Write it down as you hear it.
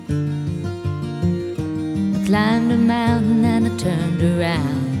I climbed a mountain and I turned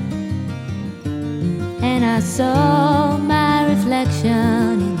around, and I saw my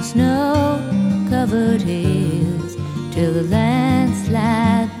reflection in the snow-covered hills till the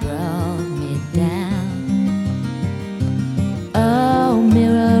landslide brought me down. Oh,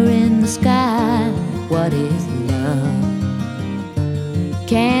 mirror in the sky, what is love?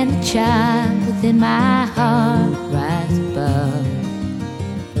 Can the child within my heart rise above?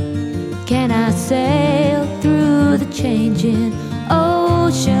 Can I sail through the changing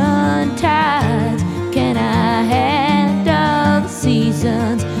ocean tides? Can I handle the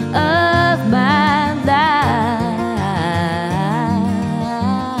seasons of my life?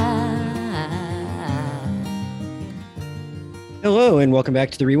 Hello, and welcome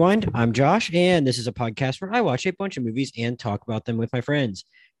back to The Rewind. I'm Josh, and this is a podcast where I watch a bunch of movies and talk about them with my friends.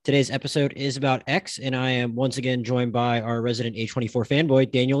 Today's episode is about X, and I am once again joined by our resident A24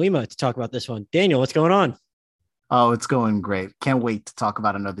 fanboy, Daniel Lima, to talk about this one. Daniel, what's going on? Oh, it's going great. Can't wait to talk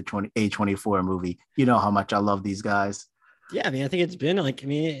about another A24 movie. You know how much I love these guys. Yeah, I mean, I think it's been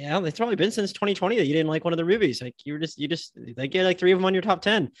it's probably been since 2020 that you didn't like one of the movies. Like you just like get like three of them on your top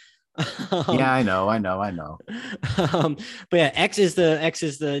 10. Yeah, I know. But yeah, X is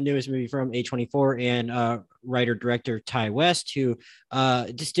the newest movie from A24 and writer director Ty West, who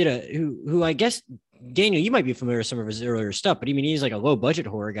just did who I guess Daniel, you might be familiar with some of his earlier stuff, but I mean, he's like a low budget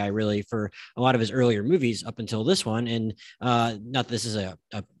horror guy really for a lot of his earlier movies up until this one. And not that this is a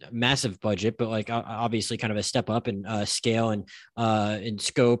massive budget, but like obviously kind of a step up in scale and in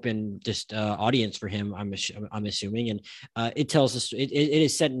scope and just audience for him, I'm assuming. And it tells us it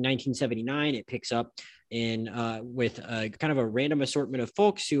is set in 1979. It picks up with kind of a random assortment of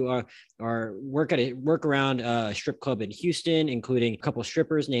folks who work around a strip club in Houston, including a couple of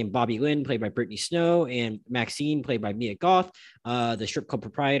strippers named Bobby Lynn, played by Brittany Snow, and Maxine, played by Mia Goth. The strip club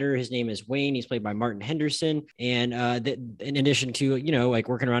proprietor, his name is Wayne. He's played by Martin Henderson. And in addition to, like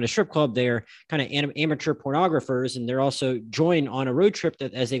working around a strip club, they're kind of amateur pornographers, and they're also joined on a road trip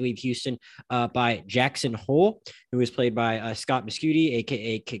as they leave Houston by Jackson Hole, who is played by Scott Mescudi,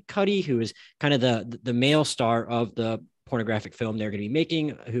 aka Kid Cudi, who is kind of the male star of the pornographic film they're going to be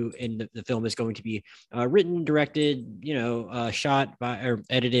making, who in the film is going to be written, directed, shot by or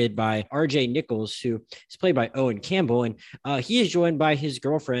edited by RJ Nichols, who is played by Owen Campbell. And he is joined by his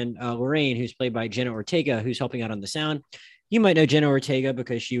girlfriend, Lorraine, who's played by Jenna Ortega, who's helping out on the sound. You might know Jenna Ortega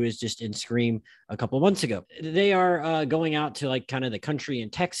because she was just in Scream a couple of months ago. They are going out to like kind of the country in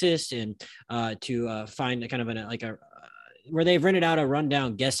Texas and to find kind of where they've rented out a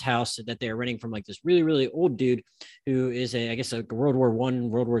rundown guest house that they're renting from like this really, really old dude who is a World War I,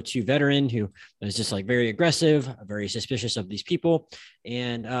 World War II veteran who is just like very aggressive, very suspicious of these people.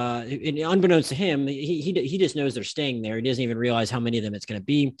 And unbeknownst to him, he just knows they're staying there. He doesn't even realize how many of them it's going to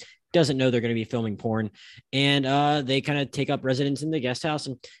be. Doesn't know they're going to be filming porn. And they kind of take up residence in the guest house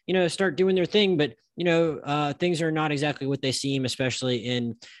and, start doing their thing. But, things are not exactly what they seem,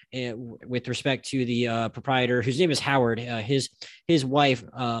 especially with respect to the proprietor, whose name is Howard. His wife,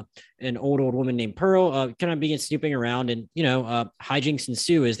 an old woman named Pearl, kind of begins snooping around, and hijinks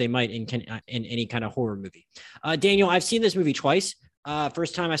ensue as they might in any kind of horror movie. Daniel, I've seen this movie twice.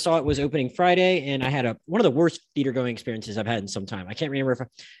 First time I saw it was opening Friday, and I had one of the worst theater going experiences I've had in some time. I can't remember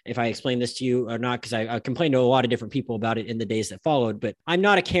if I explained this to you or not, because I complained to a lot of different people about it in the days that followed, but I'm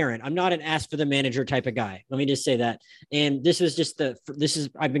not a Karen. I'm not an ask for the manager type of guy. Let me just say that. And this was just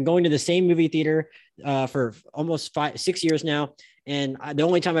I've been going to the same movie theater for almost 5-6 years now. And the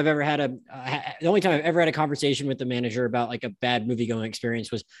only time I've ever had a conversation with the manager about like a bad movie going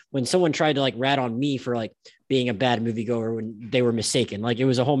experience was when someone tried to like rat on me for like being a bad moviegoer when they were mistaken. Like it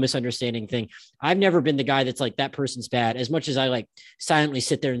was a whole misunderstanding thing. I've never been the guy that's like, that person's bad, as much as I like silently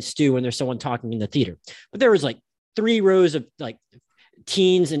sit there and stew when there's someone talking in the theater. But there was like 3 rows of like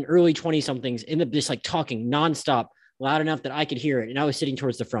teens and early 20 somethings just like talking nonstop, loud enough that I could hear it. And I was sitting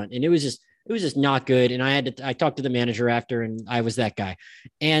towards the front, and it was just not good. And I talked to the manager after, and I was that guy.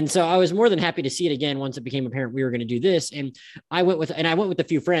 And so I was more than happy to see it again once it became apparent we were going to do this. And I went with a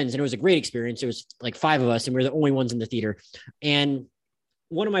few friends, and it was a great experience. It was like 5 of us, and we were the only ones in the theater. And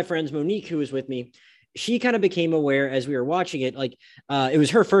one of my friends, Monique, who was with me, she kind of became aware as we were watching it, like it was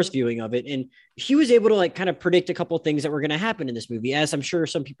her first viewing of it. And she was able to like kind of predict a couple of things that were going to happen in this movie, as I'm sure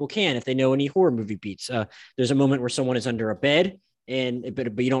some people can, if they know any horror movie beats. There's a moment where someone is under a bed,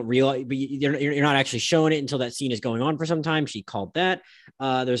 but you don't realize, but you're not actually showing it until that scene is going on for some time. She called that.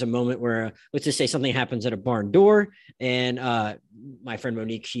 There's a moment where, let's just say something happens at a barn door, and my friend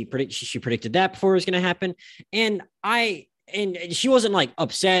Monique, she predicted that before it was going to happen. And she wasn't like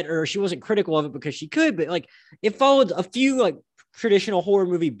upset, or she wasn't critical of it because she could, but like it followed a few like traditional horror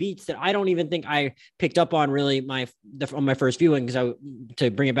movie beats that I don't even think I picked up on really on my first viewing,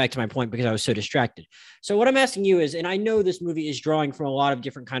 to bring it back to my point, because I was so distracted. So what I'm asking you is, and I know this movie is drawing from a lot of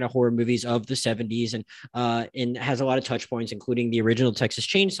different kind of horror movies of the 70s, and has a lot of touch points, including the original Texas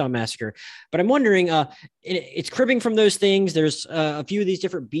Chainsaw Massacre. But I'm wondering, it's cribbing from those things. There's a few of these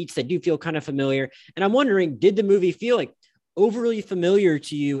different beats that do feel kind of familiar. And I'm wondering, did the movie feel like overly familiar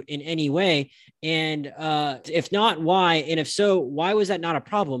to you in any way? And if not, why? And if so, why was that not a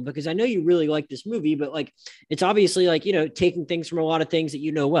problem? Because I know you really like this movie, but like, it's obviously like, taking things from a lot of things that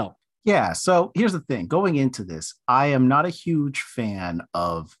you know well. Yeah. So here's the thing. Going into this, I am not a huge fan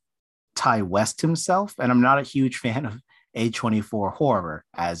of Ty West himself, and I'm not a huge fan of A24 horror,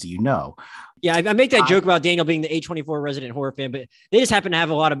 as you know. Yeah, I make that joke about Daniel being the A24 resident horror fan, but they just happen to have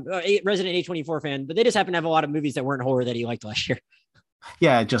a lot of resident A24 fan, but they just happen to have a lot of movies that weren't horror that he liked last year.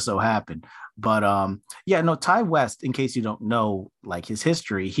 Yeah, it just so happened. But Ty West, in case you don't know, like his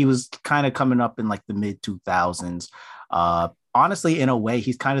history, he was kind of coming up in like the mid 2000s. Honestly, in a way,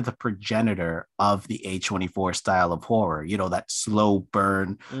 he's kind of the progenitor of the A24 style of horror, that slow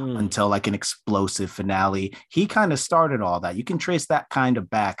burn until like an explosive finale. He kind of started all that. You can trace that kind of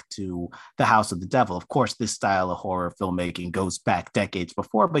back to The House of the Devil. Of course, this style of horror filmmaking goes back decades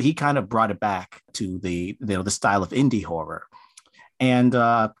before, but he kind of brought it back to the style of indie horror. And,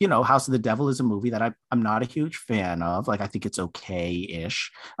 House of the Devil is a movie that I'm not a huge fan of. Like, I think it's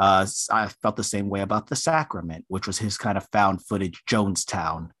okay-ish. I felt the same way about The Sacrament, which was his kind of found footage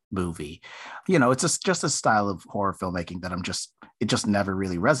Jonestown movie. It's just a style of horror filmmaking that it just never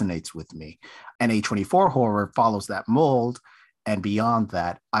really resonates with me. And A24 horror follows that mold. And beyond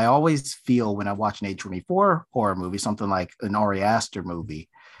that, I always feel when I watch an A24 horror movie, something like an Ari Aster movie,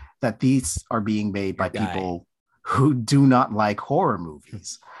 that these are being made by people who do not like horror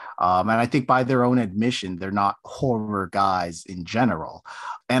movies. And I think by their own admission, they're not horror guys in general.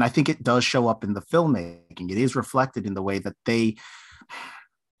 And I think it does show up in the filmmaking. It is reflected in the way that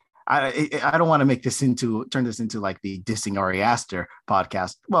I don't want to turn this into like the Dissing Ari Aster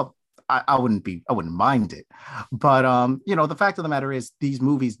podcast. Well, I wouldn't mind it. But, the fact of the matter is these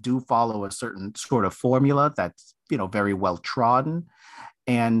movies do follow a certain sort of formula that's, very well trodden.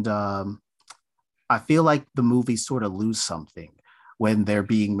 And, I feel like the movies sort of lose something when they're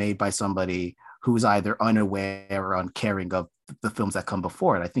being made by somebody who's either unaware or uncaring of the films that come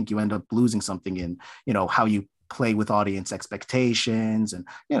before it. I think you end up losing something in, how you play with audience expectations. And,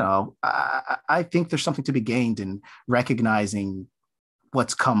 I think there's something to be gained in recognizing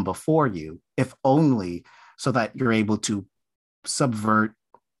what's come before you, if only so that you're able to subvert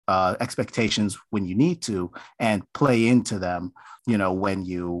expectations when you need to and play into them,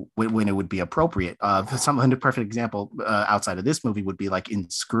 when it would be appropriate. The perfect example outside of this movie would be like in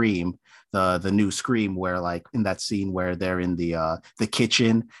Scream, the new Scream, where like in that scene where they're in the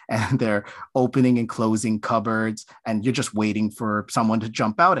kitchen and they're opening and closing cupboards and you're just waiting for someone to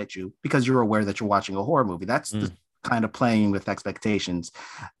jump out at you because you're aware that you're watching a horror movie. That's the kind of playing with expectations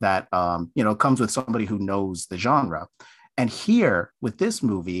that comes with somebody who knows the genre. And here with this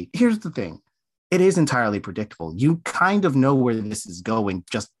movie, here's the thing. It is entirely predictable. You kind of know where this is going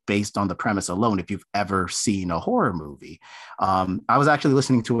just based on the premise alone, if you've ever seen a horror movie. I was actually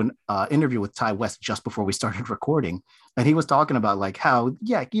listening to an interview with Ty West just before we started recording, and he was talking about like how,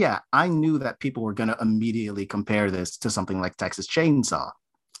 I knew that people were going to immediately compare this to something like Texas Chainsaw.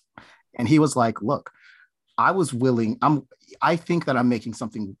 And he was like, look, I think that I'm making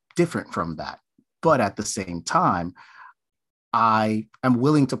something different from that. But at the same time, I am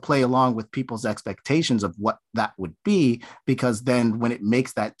willing to play along with people's expectations of what that would be, because then when it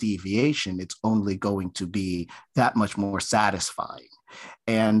makes that deviation, it's only going to be that much more satisfying.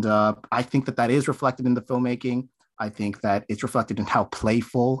 And I think that is reflected in the filmmaking. I think that it's reflected in how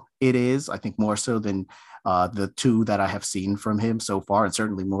playful it is. I think more so than the two that I have seen from him so far, and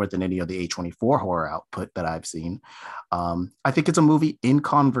certainly more than any of the A24 horror output that I've seen. I think it's a movie in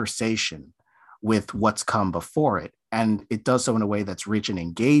conversation with what's come before it. And it does so in a way that's rich and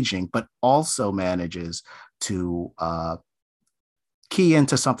engaging, but also manages to key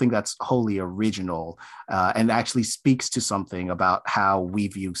into something that's wholly original and actually speaks to something about how we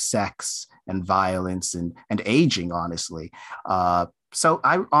view sex and violence and aging, honestly. So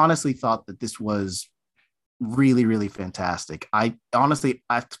I honestly thought that this was really, really fantastic. I honestly,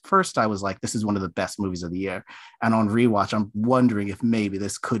 at first I was like, this is one of the best movies of the year. And on rewatch, I'm wondering if maybe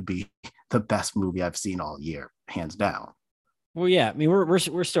this could be the best movie I've seen all year, hands down. Well, yeah, I mean,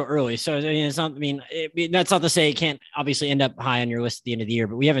 we're still early. So, I mean, it's not, that's not to say it can't obviously end up high on your list at the end of the year,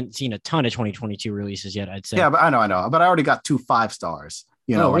 but we haven't seen a ton of 2022 releases yet, I'd say. Yeah, but I know. But I already got 2 5 stars.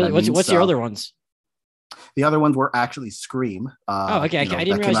 Really? What's your other ones? The other ones were actually Scream. Oh, okay. I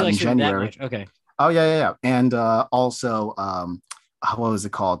didn't that came realize you out in like Scream that January. much. Okay. Oh yeah. And also, what was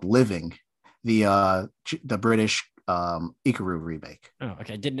it called? Living, the British Ikaru remake. Oh,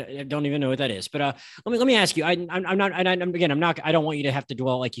 okay. I don't even know what that is. But let me ask you. I'm not. I'm not. I don't want you to have to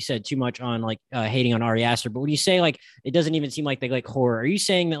dwell, like you said, too much on like hating on Ari Aster. But when you say like it doesn't even seem like they like horror, are you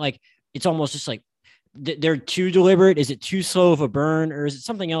saying that like it's almost just like they're too deliberate? Is it too slow of a burn, or is it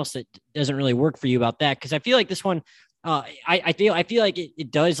something else that doesn't really work for you about that? Because I feel like this one, I feel like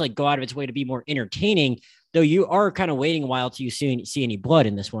it does like go out of its way to be more entertaining, though you are kind of waiting a while till you see any blood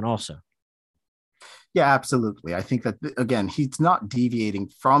in this one also. Yeah, absolutely. I think that again, he's not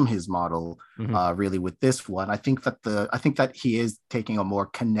deviating from his model really with this one. I think that he is taking a more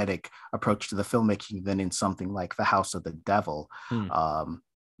kinetic approach to the filmmaking than in something like The House of the Devil.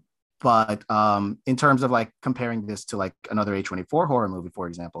 But in terms of like comparing this to like another A24 horror movie, for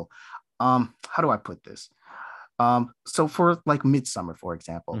example, how do I put this? So for like Midsummer, for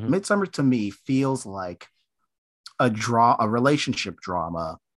example, Midsummer to me feels like a relationship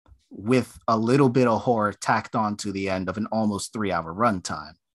drama with a little bit of horror tacked on to the end of an almost 3-hour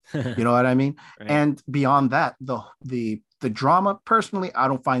runtime. You know what I mean? Right. And beyond that, the drama, personally, I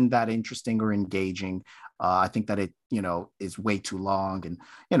don't find that interesting or engaging. I think that it, is way too long and,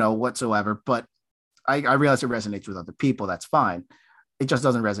 whatsoever. But I realize it resonates with other people. That's fine. It just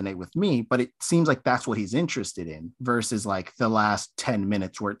doesn't resonate with me. But it seems like that's what he's interested in versus like the last 10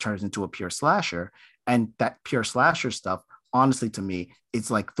 minutes where it turns into a pure slasher. And that pure slasher stuff, honestly, to me,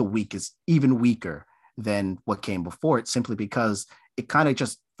 it's like the weakest, even weaker than what came before it, simply because it kind of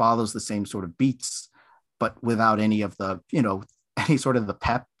just follows the same sort of beats, but without any of the, any sort of the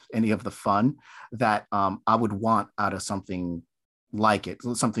pep, any of the fun that I would want out of something like it,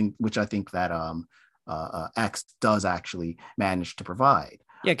 something which I think that X does actually manage to provide.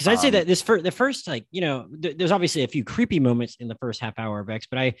 Yeah, because I'd say that the first like there's obviously a few creepy moments in the first half hour of X,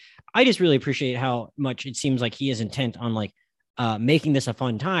 but I just really appreciate how much it seems like he is intent on like making this a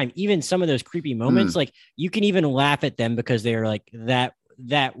fun time. Even some of those creepy moments, like you can even laugh at them because they're like that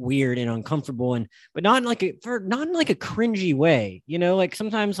weird and uncomfortable, but not in like a cringy way, like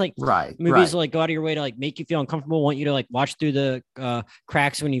sometimes like movies like go out of your way to like make you feel uncomfortable, want you to like watch through the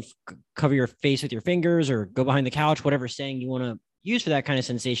cracks when you cover your face with your fingers or go behind the couch, whatever saying you want to use for that kind of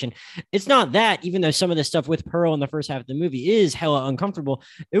sensation. It's not that, even though some of the stuff with Pearl in the first half of the movie is hella uncomfortable,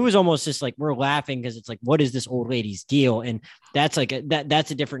 it was almost just like we're laughing because it's like, what is this old lady's deal? And that's like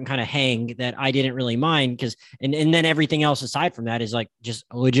that's a different kind of hang that I didn't really mind, because and then everything else aside from that is like just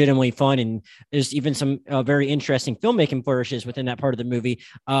legitimately fun, and there's even some very interesting filmmaking flourishes within that part of the movie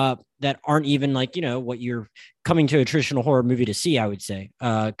that aren't even like what you're coming to a traditional horror movie to see, I would say,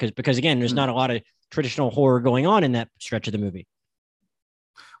 because again, there's not a lot of traditional horror going on in that stretch of the movie.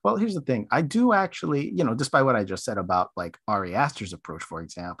 Well, here's the thing. I do actually, despite what I just said about like Ari Aster's approach, for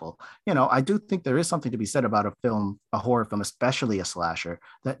example, I do think there is something to be said about a horror film, especially a slasher,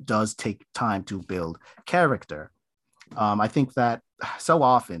 that does take time to build character. I think that so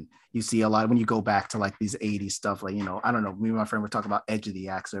often you see a lot when you go back to like these 80s stuff, like, I don't know, me and my friend were talking about Edge of the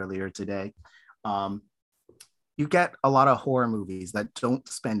Axe earlier today. You get a lot of horror movies that don't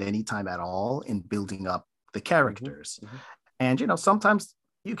spend any time at all in building up the characters. And, sometimes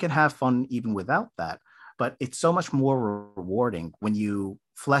you can have fun even without that, but it's so much more rewarding when you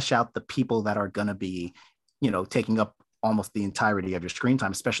flesh out the people that are going to be, taking up almost the entirety of your screen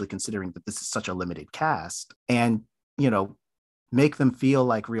time, especially considering that this is such a limited cast, and, make them feel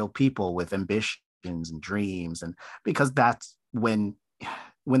like real people with ambitions and dreams. And because that's when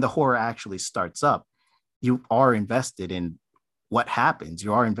the horror actually starts up, you are invested in what happens.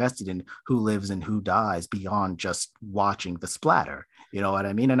 You are invested in who lives and who dies beyond just watching the splatter. You know what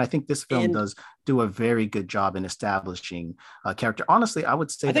I mean? And I think this film does do a very good job in establishing a character. Honestly, I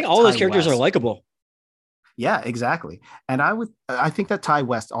would say I think all those characters are likable. Yeah, exactly. And I think that Ty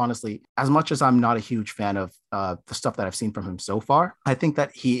West, honestly, as much as I'm not a huge fan of the stuff that I've seen from him so far, I think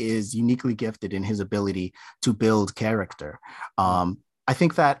that he is uniquely gifted in his ability to build character. I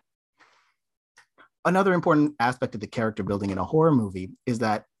think that another important aspect of the character building in a horror movie is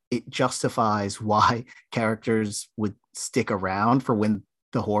that it justifies why characters would stick around for when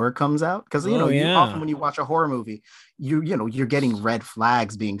the horror comes out. Because, often when you watch a horror movie, you're getting red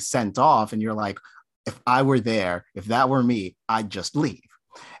flags being sent off, and you're like, if I were there, if that were me, I'd just leave.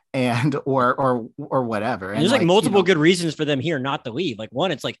 And or whatever. And there's like multiple good reasons for them here not to leave. Like,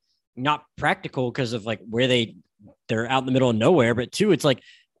 one, it's like not practical because of like where they're out in the middle of nowhere. But two, it's like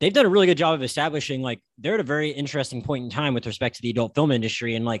they've done a really good job of establishing like they're at a very interesting point in time with respect to the adult film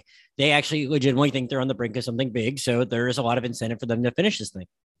industry. And like they actually legitimately think they're on the brink of something big. So there is a lot of incentive for them to finish this thing.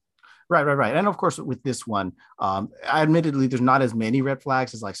 Right. And of course, with this one, admittedly, there's not as many red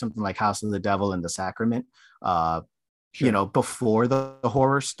flags as like something like House of the Devil and The Sacrament. Sure. Before the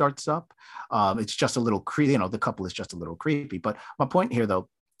horror starts up, it's just a little creepy. The couple is just a little creepy. But my point here, though,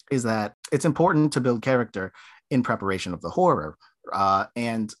 is that it's important to build character in preparation of the horror.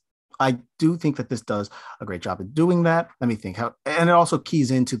 And I do think that this does a great job of doing that. Let me think how, and it also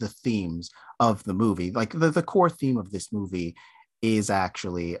keys into the themes of the movie. Like the core theme of this movie is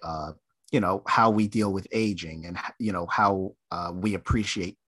actually, how we deal with aging and, how we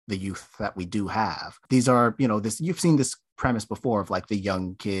appreciate the youth that we do have. These are, you've seen this premise before of like the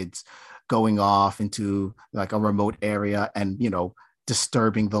young kids going off into like a remote area and,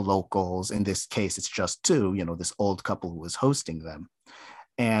 disturbing the locals. In this case, it's just two, this old couple who was hosting them.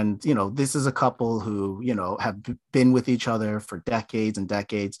 And, this is a couple who, have been with each other for decades and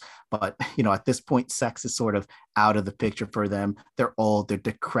decades. But, at this point, sex is sort of out of the picture for them. They're old, they're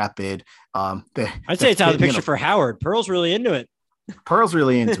decrepit. I'd say it's out of the picture for Howard. Pearl's really into it. Pearl's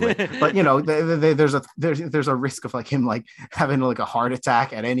really into it, but there's a risk of like him like having like a heart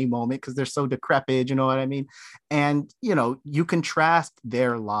attack at any moment because they're so decrepit, you know what I mean? And you contrast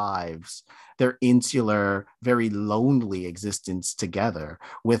their lives, their insular, very lonely existence together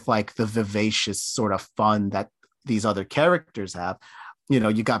with like the vivacious sort of fun that these other characters have.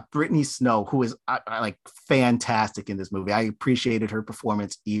 You got Brittany Snow, who is like fantastic in this movie. I appreciated her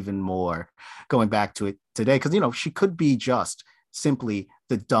performance even more going back to it today because she could be just simply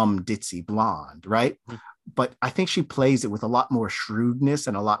the dumb ditzy blonde, right? Mm-hmm. But I think she plays it with a lot more shrewdness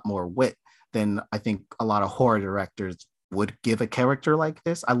and a lot more wit than I think a lot of horror directors would give a character like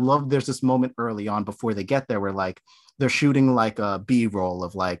this. I love there's this moment early on before they get there where like they're shooting like a B-roll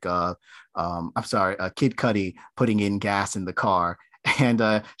of like Kid Cudi putting in gas in the car.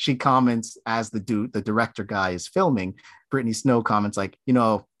 And she comments as the director guy is filming, Brittany Snow comments like,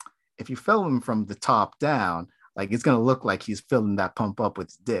 if you film him from the top down, like it's gonna look like he's filling that pump up with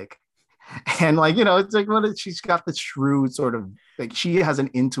his dick. And like, it's like she's got the shrewd sort of like she has an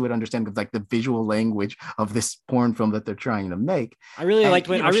intuitive understanding of like the visual language of this porn film that they're trying to make. I really liked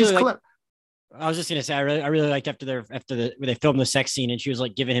when I was just gonna say I really liked after they filmed the sex scene and she was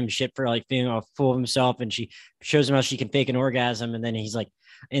like giving him shit for like being a fool of himself and she shows him how she can fake an orgasm and then he's like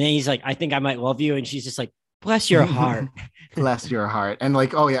I think I might love you and she's just like bless your heart. Bless your heart. And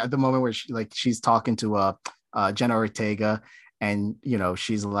like, oh yeah, at the moment where she's talking to Jenna Ortega, and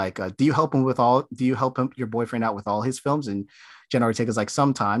she's like, do you help your boyfriend out with all his films? And Jenna Ortega's like,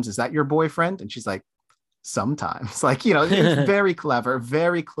 sometimes. Is that your boyfriend? And she's like, sometimes. Like, it's very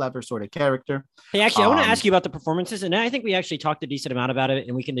clever sort of character. Hey, actually, I want to ask you about the performances, and I think we actually talked a decent amount about it,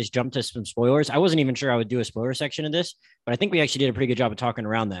 and we can just jump to some spoilers. I wasn't even sure I would do a spoiler section of this, but I think we actually did a pretty good job of talking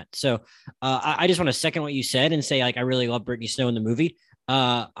around that. So I just want to second what you said and say, like, I really love Brittany Snow in the movie.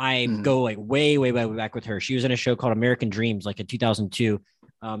 I go like way back with her. She was in a show called American Dreams, like in 2002,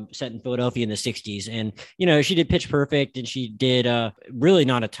 set in Philadelphia in the 60s. And, she did Pitch Perfect and she did really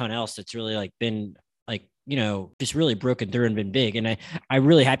not a ton else that's really like been like, just really broken through and been big. And I'm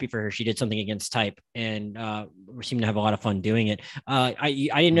really happy for her. She did something against type and we seem to have a lot of fun doing it. I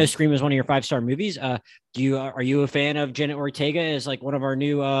didn't know Scream was one of your 5-star movies. Are you a fan of Jenna Ortega as like one of our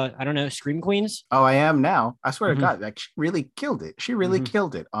new, Scream queens? Oh, I am now. I swear to God, like she really killed it. She really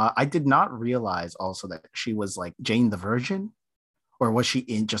killed it. I did not realize also that she was like Jane the Virgin, or was she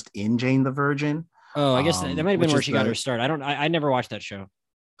in Jane the Virgin? Oh, I guess that might have been where she got her start. I never watched that show.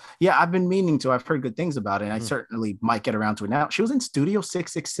 Yeah, I've been meaning to. I've heard good things about it, and I certainly might get around to it now. She was in Studio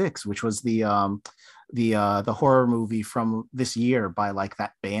 666, which was the horror movie from this year by like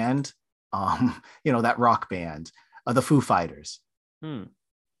that band, that rock band, the Foo Fighters.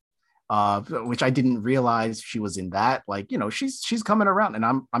 Which I didn't realize she was in that. Like, she's coming around, and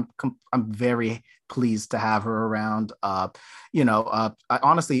I'm very pleased to have her around. Honestly,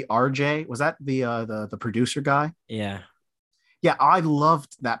 RJ, was that the producer guy? Yeah, I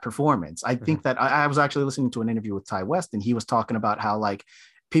loved that performance. I think that I was actually listening to an interview with Ty West, and he was talking about how like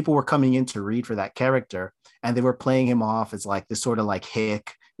people were coming in to read for that character, and they were playing him off as like this sort of like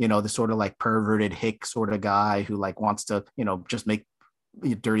hick, this sort of like perverted hick sort of guy who like wants to, just make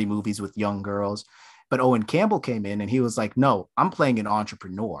dirty movies with young girls. But Owen Campbell came in and he was like, no, I'm playing an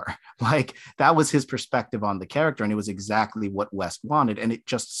entrepreneur. Like that was his perspective on the character. And it was exactly what West wanted. And it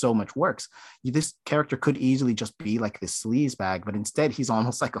just so much works. This character could easily just be like this sleazebag, but instead he's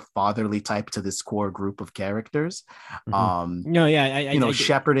almost like a fatherly type to this core group of characters.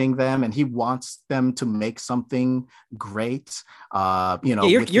 Shepherding them, and he wants them to make something great.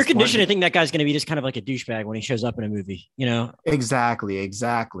 You're conditioned to think that guy's going to be just kind of like a douchebag when he shows up in a movie, Exactly.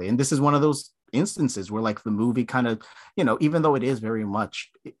 And this is one of those instances where like the movie kind of, even though it is very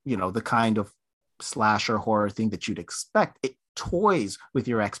much, the kind of slasher horror thing that you'd expect, it toys with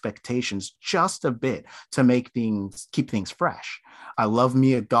your expectations just a bit to keep things fresh. I love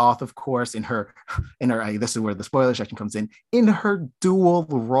Mia Goth, of course, in her this is where the spoiler section comes in her dual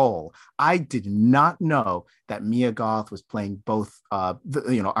role. I did not know that Mia Goth was playing both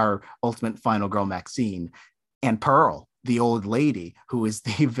our ultimate final girl Maxine and Pearl, the old lady who is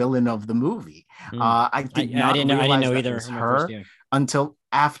the villain of the movie. I didn't know either. Was her until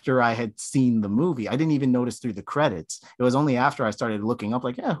after I had seen the movie. I didn't even notice through the credits. It was only after I started looking up,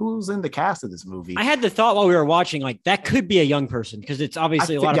 like, who's in the cast of this movie? I had the thought while we were watching, like, that could be a young person because it's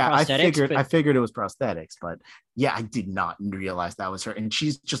obviously a lot of prosthetics. I figured it was prosthetics, but yeah, I did not realize that was her. And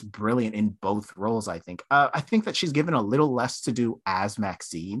she's just brilliant in both roles, I think. I think that she's given a little less to do as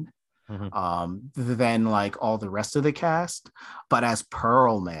Maxine. Than like all the rest of the cast, but as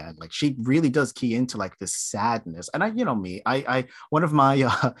Pearl, man, like she really does key into like this sadness. And I one of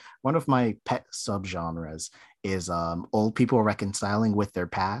my pet subgenres is old people reconciling with their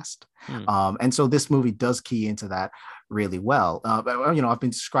past. And so this movie does key into that really well. I've been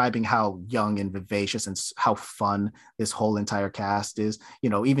describing how young and vivacious and how fun this whole entire cast is.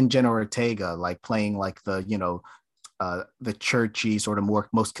 Even Jenna Ortega, like playing like the churchy sort of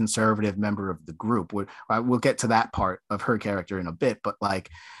most conservative member of the group. We'll get to that part of her character in a bit, but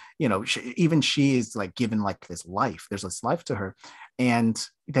like, she is like given like this life. There's this life to her, and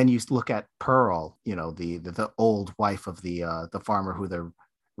then you look at Pearl, the old wife of the farmer who they're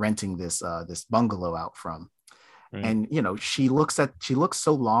renting this bungalow out from, and she looks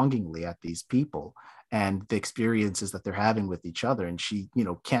so longingly at these people and the experiences that they're having with each other. And she,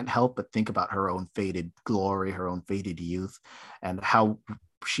 can't help but think about her own faded glory, her own faded youth, and how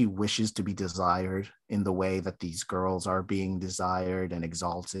she wishes to be desired in the way that these girls are being desired and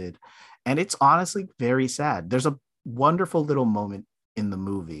exalted. And it's honestly very sad. There's a wonderful little moment in the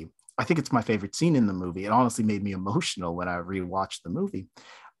movie. I think it's my favorite scene in the movie. It honestly made me emotional when I rewatched the movie,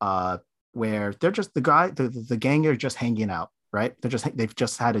 where they're just the gang are just hanging out, right? They've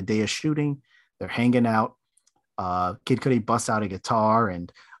just had a day of shooting. They're hanging out. Kid Cudi busts out a guitar,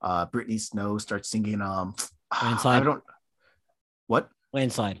 and Brittany Snow starts singing. Landslide. What?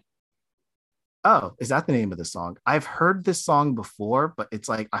 Landslide. Oh, is that the name of the song? I've heard this song before, but it's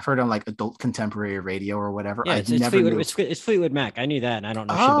like I've heard it on like adult contemporary radio or whatever. Yeah, it's Fleetwood Mac. I knew that, and I don't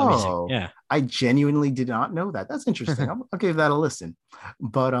know shit about music. Yeah, I genuinely did not know that. That's interesting. I'll give that a listen.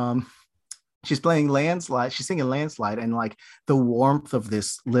 But she's playing Landslide. She's singing Landslide, and like the warmth of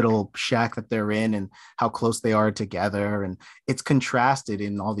this little shack that they're in and how close they are together. And it's contrasted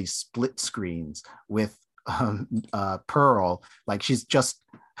in all these split screens with Pearl. Like she's just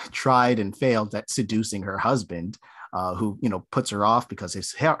tried and failed at seducing her husband, who, puts her off because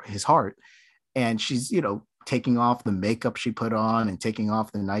his heart. And she's, taking off the makeup she put on and taking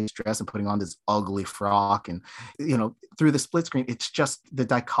off the nice dress and putting on this ugly frock. And, through the split screen, it's just the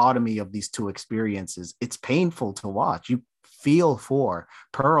dichotomy of these two experiences. It's painful to watch. You feel for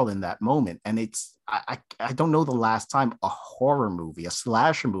Pearl in that moment. And I don't know the last time a horror movie, a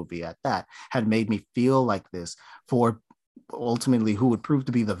slasher movie at that, had made me feel like this for ultimately who would prove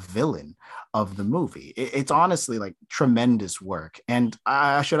to be the villain of the movie. It's honestly like tremendous work. And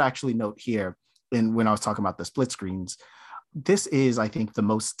I should actually note here, when I was talking about the split screens, this is, I think, the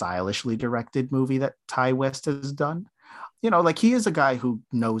most stylishly directed movie that Ty West has done. Like he is a guy who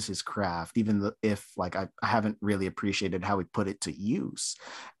knows his craft, even if like I haven't really appreciated how he put it to use.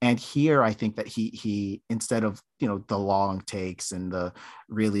 And here, I think that he instead of, the long takes and the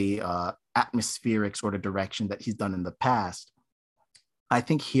really atmospheric sort of direction that he's done in the past, I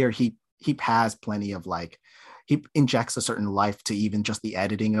think here he has plenty of like, he injects a certain life to even just the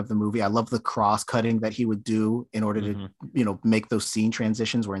editing of the movie. I love the cross cutting that he would do in order to, make those scene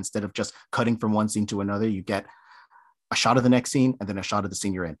transitions where instead of just cutting from one scene to another, you get a shot of the next scene and then a shot of the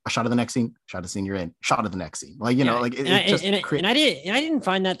scene you're in, a shot of the next scene, shot of the scene you're in, shot of the next scene. Like, I didn't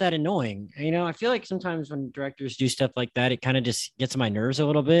find that annoying. I feel like sometimes when directors do stuff like that, it kind of just gets on my nerves a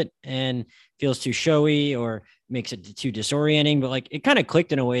little bit and feels too showy or makes it too disorienting. But like, it kind of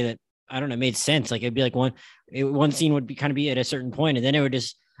clicked in a way that, I don't know, made sense. Like it'd be like one scene would be at a certain point, and then it would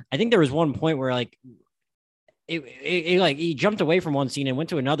just, I think there was one point where like it like he jumped away from one scene and went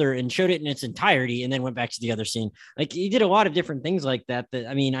to another and showed it in its entirety and then went back to the other scene. Like he did a lot of different things like that.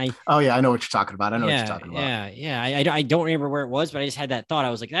 I know what you're talking about. I don't remember where it was, but I just had that thought. I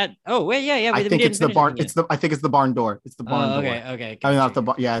was like that. Oh wait, yeah. I think it's the barn. I think it's the barn door. It's the barn door. Okay. I mean, not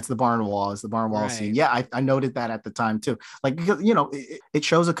the yeah, it's the barn wall. It's the barn wall scene. Yeah, I noted that at the time too. Like, because it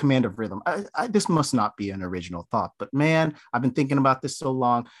shows a command of rhythm. This must not be an original thought, but man, I've been thinking about this so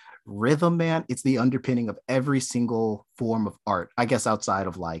long. rhythm, man, it's the underpinning of every single form of art, I guess, outside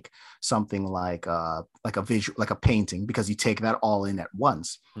of like something like a visual, like a painting, because you take that all in at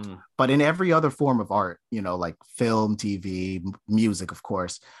once. But in every other form of art, you know, like film, TV, music, of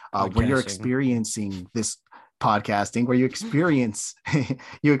course, where you're Podcasting. experiencing this podcasting, where you experience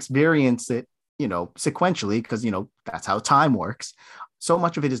you experience it, you know, sequentially, because you know that's how time works. So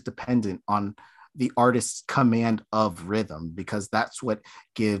much of it is dependent on the artist's command of rhythm, because that's what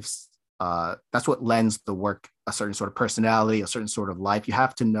gives that's what lends the work a certain sort of personality, a certain sort of life. You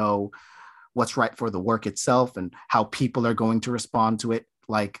have to know what's right for the work itself and how people are going to respond to it.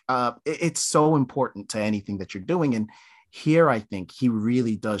 Like it's so important to anything that you're doing. And here I think he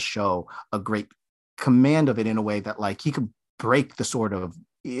really does show a great command of it in a way that like he could break the sort of,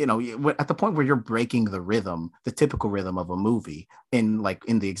 you know, at the point where you're breaking the rhythm, the typical rhythm of a movie, in like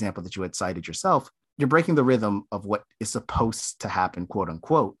in the example that you had cited yourself, you're breaking the rhythm of what is supposed to happen, quote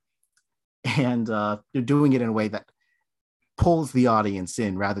unquote. And you're doing it in a way that pulls the audience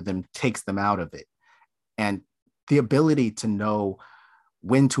in rather than takes them out of it. And the ability to know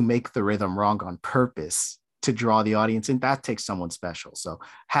when to make the rhythm wrong on purpose to draw the audience in, that takes someone special. So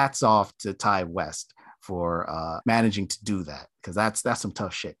hats off to Ty West for managing to do that, because that's some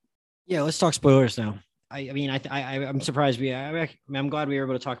tough shit. Yeah, let's talk spoilers now. I mean, I'm surprised I'm glad we were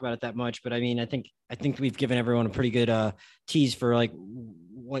able to talk about it that much, but I mean, I think we've given everyone a pretty good tease for like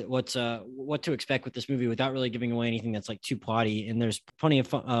what to expect with this movie without really giving away anything that's like too plotty. And there's plenty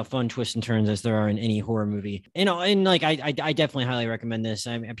of fun twists and turns as there are in any horror movie. And like I definitely highly recommend this.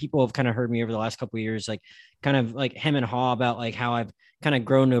 I mean, people have kind of heard me over the last couple of years, like kind of like hem and haw about like how I've kind of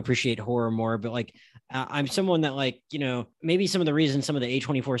grown to appreciate horror more, but like I'm someone that like, you know, maybe some of the reasons some of the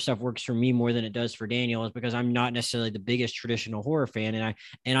A24 stuff works for me more than it does for Daniel is because I'm not necessarily the biggest traditional horror fan.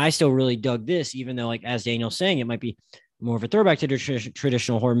 And I still really dug this, even though like, as Daniel's saying, it might be more of a throwback to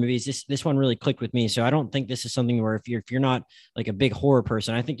traditional horror movies. This one really clicked with me. So I don't think this is something where if you're not like a big horror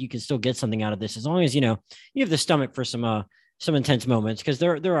person, I think you can still get something out of this as long as, you know, you have the stomach for some intense moments, because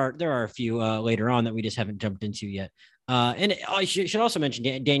there are a few later on that we just haven't jumped into yet. And I should also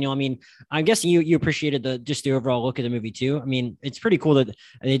mention, Daniel, I mean, I'm guessing you appreciated the overall look of the movie too. I mean, it's pretty cool that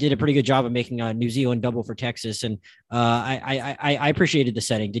they did a pretty good job of making a New Zealand double for Texas, and I appreciated the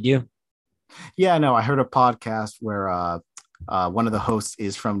setting. Did you? Yeah, no, I heard a podcast where one of the hosts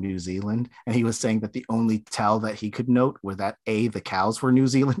is from New Zealand, and he was saying that the only tell that he could note was that A, the cows were New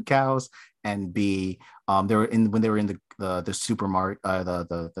Zealand cows, and B, they were in when they were in the supermarket,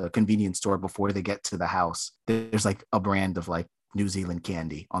 the convenience store before they get to the house. There's like a brand of like New Zealand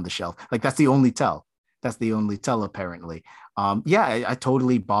candy on the shelf. Like that's the only tell. That's the only tell apparently. Yeah, I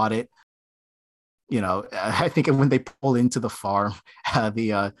totally bought it. You know, I think when they pull into the farm,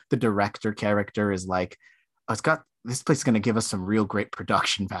 the director character is like, oh, it's got this place is going to give us some real great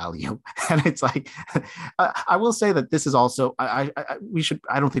production value. And it's like, I will say that this is also, we should,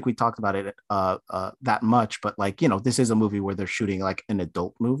 I don't think we talked about it that much, but like, you know, this is a movie where they're shooting like an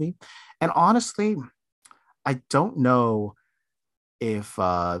adult movie. And honestly, I don't know if,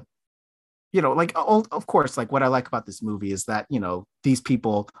 you know, like, of course, like what I like about this movie is that, you know, these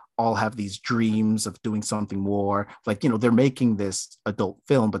people all have these dreams of doing something more. Like, you know, they're making this adult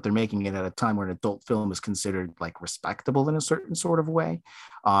film, but they're making it at a time where an adult film is considered like respectable in a certain sort of way.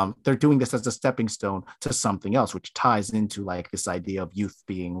 They're doing this as a stepping stone to something else, which ties into like this idea of youth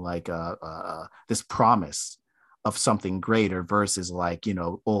being like this promise of something greater versus like, you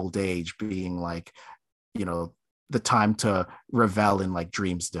know, old age being like, you know, the time to revel in like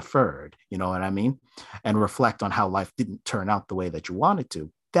dreams deferred, you know what I mean? And reflect on how life didn't turn out the way that you wanted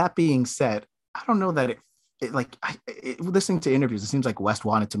to. That being said, I don't know that listening to interviews, it seems like West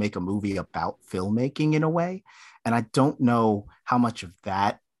wanted to make a movie about filmmaking in a way. And I don't know how much of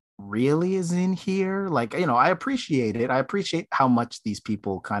that really is in here. Like, you know, I appreciate it. I appreciate how much these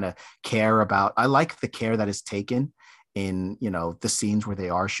people kind of care about. I like the care that is taken in, you know, the scenes where they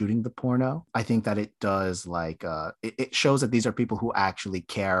are shooting the porno. I think that it does like it shows that these are people who actually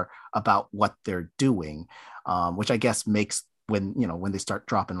care about what they're doing, which I guess makes, when, you know, when they start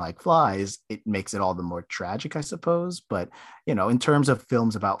dropping like flies, it makes it all the more tragic, I suppose. But, you know, in terms of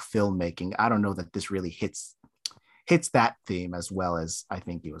films about filmmaking, I don't know that this really hits that theme as well as I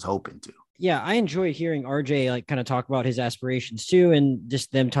think he was hoping to. Yeah, I enjoy hearing RJ like kind of talk about his aspirations too, and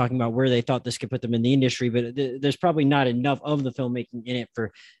just them talking about where they thought this could put them in the industry. But there's probably not enough of the filmmaking in it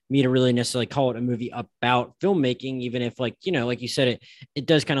for me to really necessarily call it a movie about filmmaking, even if, like, you know, like you said, it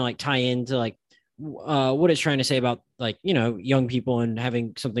does kind of like tie into like what it's trying to say about, like, you know, young people and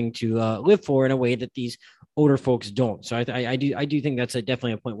having something to live for in a way that these older folks don't. So I do think that's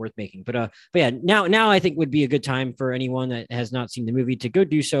definitely a point worth making. But yeah, now I think would be a good time for anyone that has not seen the movie to go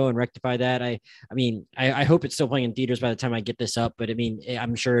do so and rectify that. I mean, I hope it's still playing in theaters by the time I get this up, but I mean,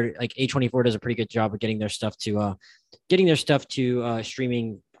 I'm sure like A24 does a pretty good job of getting their stuff to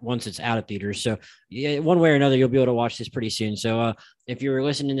streaming once it's out of theaters. So yeah, one way or another, you'll be able to watch this pretty soon. So if you're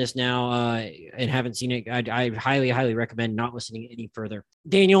listening to this now and haven't seen it, I highly recommend not listening any further.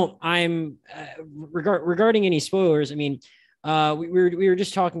 Daniel, I'm regarding any spoilers. I mean, we were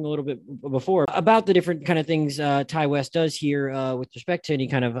just talking a little bit before about the different kind of things Ty West does here with respect to any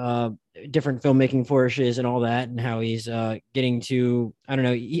kind of different filmmaking flourishes and all that, and how he's getting to, I don't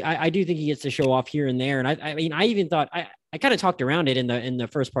know, I do think he gets to show off here and there. And I mean, I even thought I kind of talked around it in the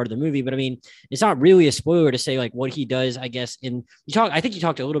first part of the movie, but I mean, it's not really a spoiler to say like what he does, I guess. I think you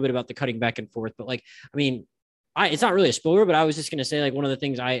talked a little bit about the cutting back and forth, but like, I mean, it's not really a spoiler, but I was just going to say like one of the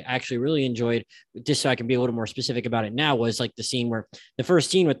things I actually really enjoyed, just so I can be a little more specific about it now, was like the first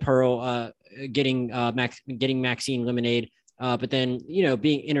scene with Pearl getting Maxine lemonade, but then, you know,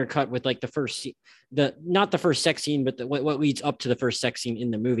 being intercut with like not the first sex scene, but what leads up to the first sex scene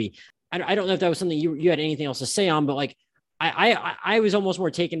in the movie. I don't know if that was something you had anything else to say on, but like I was almost more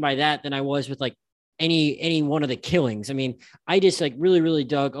taken by that than I was with like any one of the killings. I mean, I just like really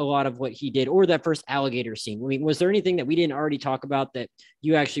dug a lot of what he did, or that first alligator scene. I mean, was there anything that we didn't already talk about that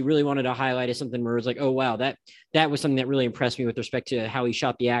you actually really wanted to highlight as something where it was like, oh wow, that was something that really impressed me with respect to how he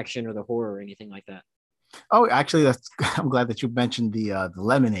shot the action or the horror or anything like that? Oh, actually, I'm glad that you mentioned the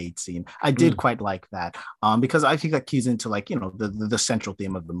lemonade scene. I did quite like that, because I think that keys into, like, you know, the central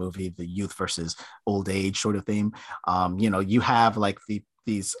theme of the movie, the youth versus old age sort of theme. You know, you have like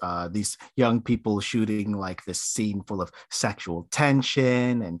these young people shooting like this scene full of sexual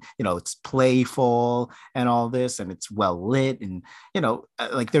tension, and you know, it's playful and all this, and it's well lit, and you know,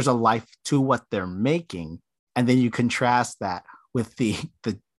 like there's a life to what they're making, and then you contrast that with the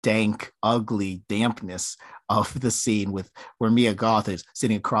dank, ugly dampness of the scene with where Mia Goth is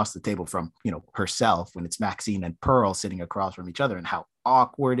sitting across the table from, you know, herself, when it's Maxine and Pearl sitting across from each other, and how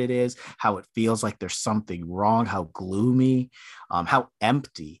awkward it is, how it feels like there's something wrong, how gloomy, how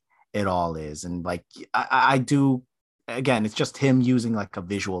empty it all is. And like, I do, again, it's just him using like a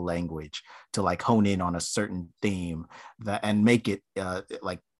visual language to like hone in on a certain theme and make it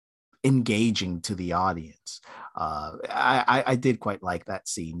like engaging to the audience. I did quite like that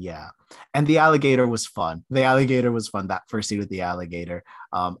scene, yeah. And the alligator was fun. That first scene with the alligator.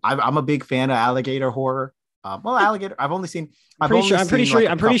 I'm a big fan of alligator horror. Well, alligator. I'm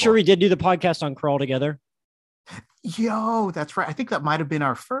pretty sure we did do the podcast on Crawl together. Yo, that's right. I think that might have been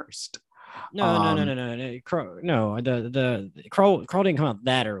our first. No. The Crawl didn't come out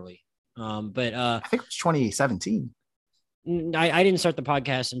that early. But I think it was 2017. I didn't start the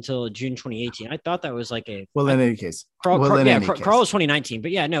podcast until June 2018. I thought that was like in any case, Crawl was 2019,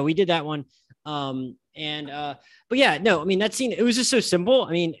 but yeah, no, we did that one. But yeah, no, I mean, that scene, it was just so simple.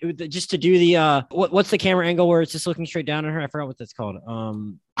 I mean, just to do the what's the camera angle where it's just looking straight down at her? I forgot what that's called.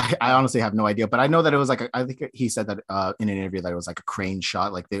 I honestly have no idea, but I know that it was like I think he said that in an interview that it was like a crane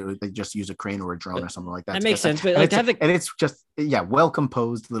shot, like they just use a crane or a drone or something like that. That makes sense, but like it's just well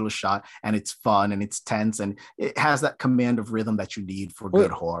composed little shot, and it's fun and it's tense, and it has that command of rhythm that you need for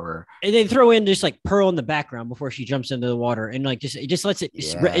good horror. And they throw in just like Pearl in the background before she jumps into the water, and like it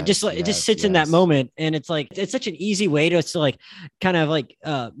just sits in that moment, and it's like it's such an easy way to like kind of like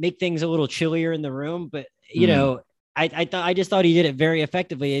make things a little chillier in the room, but you know. I just thought he did it very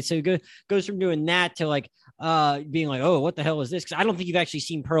effectively. So it goes from doing that to like being like, oh, what the hell is this? Because I don't think you've actually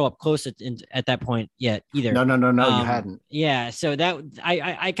seen Pearl up close at that point yet either. No, you hadn't. Yeah, so that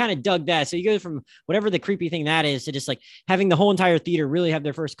I kind of dug that. So you go from whatever the creepy thing that is to just like having the whole entire theater really have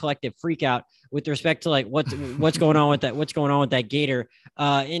their first collective freak out with respect to like what's going on with that gator.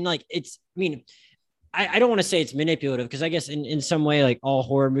 And like it's, I mean, I don't want to say it's manipulative, because I guess in some way, like all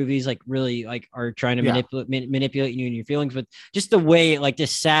horror movies, like really like are trying to manipulate you and your feelings, but just the way it like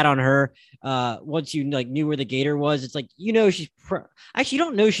just sat on her once you like knew where the gator was, it's like, you know, actually you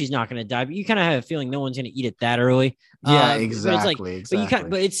don't know she's not going to die, but you kind of have a feeling no one's going to eat it that early. Yeah, exactly. Exactly.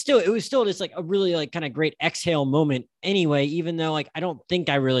 But it was still just like a really like kind of great exhale moment anyway, even though like I don't think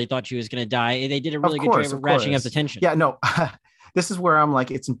I really thought she was going to die. They did a really good job of ratcheting up the tension. Yeah, no, this is where I'm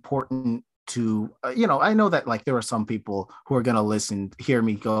like, it's important to you know, I know that like there are some people who are gonna hear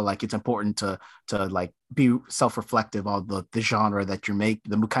me go like it's important to like be self-reflective on the genre that you're making,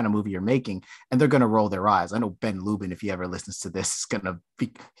 the kind of movie you're making, and they're gonna roll their eyes. I know Ben Lubin, if he ever listens to this, is gonna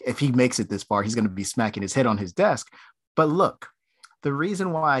be, if he makes it this far, he's gonna be smacking his head on his desk. But look, the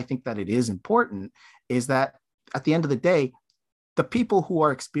reason why I think that it is important is that at the end of the day, the people who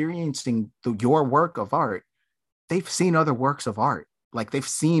are experiencing your work of art, they've seen other works of art. Like they've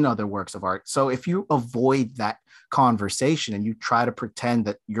seen other works of art. So if you avoid that conversation and you try to pretend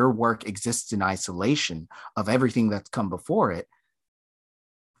that your work exists in isolation of everything that's come before it,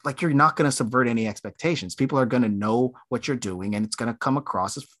 like you're not going to subvert any expectations. People are going to know what you're doing and it's going to come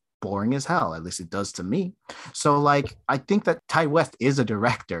across as boring as hell. At least it does to me. So like, I think that Ty West is a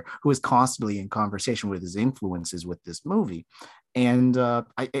director who is constantly in conversation with his influences with this movie. And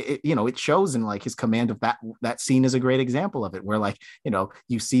it shows in like his command of that scene is a great example of it, where like,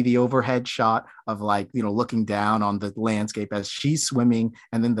 you see the overhead shot of like, looking down on the landscape as she's swimming,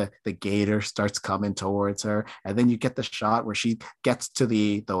 and then the gator starts coming towards her, and then you get the shot where she gets to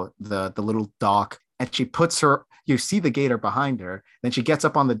the little dock, and you see the gator behind her, then she gets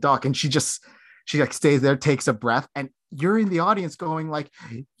up on the dock and she like stays there, takes a breath, and you're in the audience going like,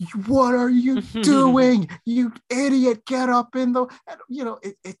 what are you doing, you idiot, get up in the,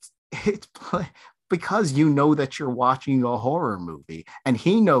 it's because that you're watching a horror movie, and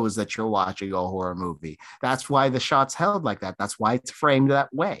he knows that you're watching a horror movie. That's why the shot's held like that. That's why it's framed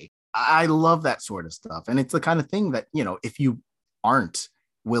that way. I love that sort of stuff. And it's the kind of thing that, if you aren't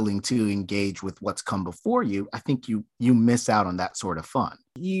willing to engage with what's come before you, I think you miss out on that sort of fun.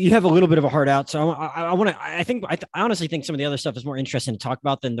 You have a little bit of a heart out. So I honestly think some of the other stuff is more interesting to talk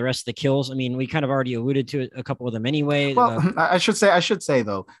about than the rest of the kills. I mean, we kind of already alluded to a couple of them anyway. Well, I should say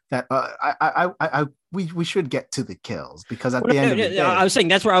though, that we should get to the kills, because at the end of the day, I was saying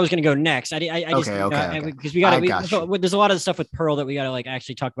that's where I was going to go next. Because there's a lot of stuff with Pearl that we got to like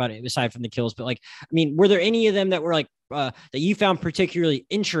actually talk about it aside from the kills. But like, I mean, were there any of them that were like that you found particularly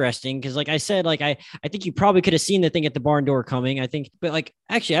interesting? Because like I said, like I think you probably could have seen the thing at the barn door coming, I think, but like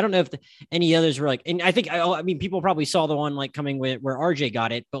actually I don't know if any others were like, and I think I mean people probably saw the one like coming with where RJ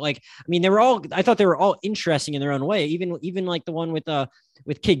got it, but like I mean I thought they were all interesting in their own way, even like the one with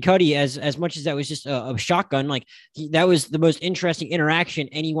Kid Cudi, as much as that was just a shotgun, like that was the most interesting interaction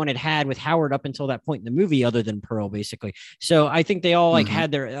anyone had with Howard up until that point in the movie, other than Pearl, basically. So I think they all like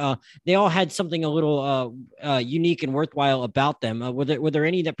had their they all had something a little unique and worthwhile about them. Were there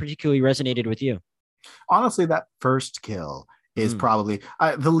any that particularly resonated with you? Honestly, that first kill is probably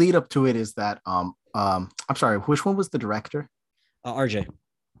the lead up to it is that I'm sorry, which one was the director? RJ.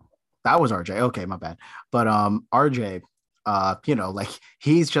 That was RJ. Okay, my bad. But RJ, like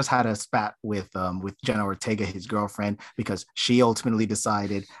he's just had a spat with Jenna Ortega, his girlfriend, because she ultimately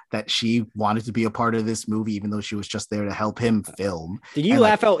decided that she wanted to be a part of this movie, even though she was just there to help him film. Did you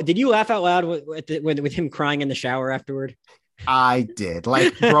laugh out loud with him crying in the shower afterward? I did.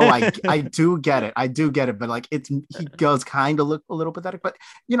 Like, bro, I do get it. But like he does kind of look a little pathetic. But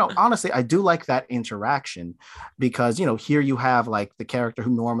honestly, I do like that interaction, because here you have like the character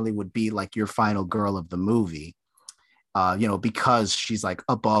who normally would be like your final girl of the movie. Because she's like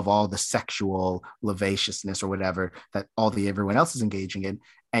above all the sexual lasciviousness or whatever that everyone else is engaging in.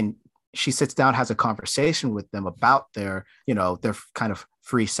 And she sits down, has a conversation with them about their kind of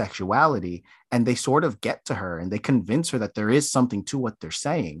free sexuality. And they sort of get to her and they convince her that there is something to what they're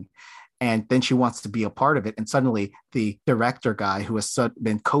saying. And then she wants to be a part of it. And suddenly the director guy who has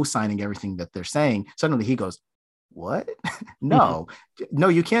been co-signing everything that they're saying, suddenly he goes, what? No,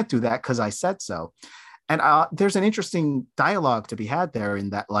 you can't do that because I said so. And there's an interesting dialogue to be had there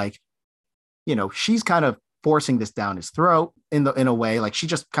in that, like, she's kind of forcing this down his throat in a way, like she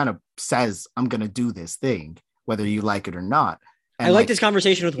just kind of says, I'm going to do this thing, whether you like it or not. And I like this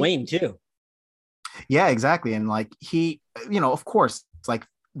conversation with Wayne too. Yeah, exactly. And like he, of course, it's like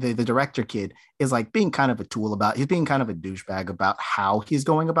the director kid is like being kind of a tool he's being kind of a douchebag about how he's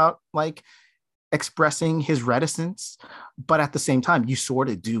going about like expressing his reticence. But at the same time, you sort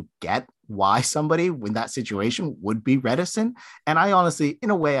of do get why somebody in that situation would be reticent. And I honestly, in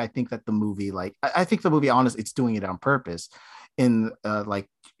a way, I think that the movie, like, I think the movie, honestly, it's doing it on purpose. In like,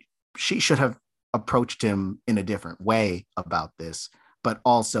 she should have approached him in a different way about this, but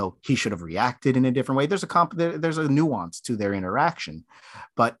also he should have reacted in a different way. There's a nuance to their interaction,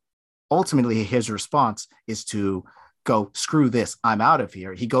 but ultimately his response is to go, screw this, I'm out of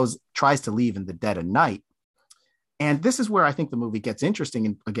here. He tries to leave in the dead of night. And this is where I think the movie gets interesting,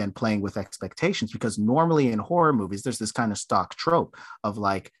 and again, playing with expectations, because normally in horror movies, there's this kind of stock trope of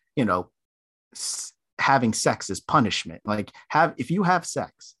like, having sex is punishment. Like if you have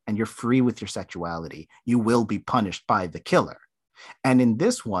sex and you're free with your sexuality, you will be punished by the killer. And in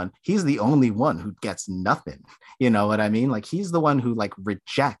this one, he's the only one who gets nothing. You know what I mean? Like he's the one who like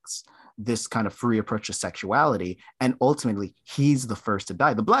rejects this kind of free approach to sexuality, and ultimately he's the first to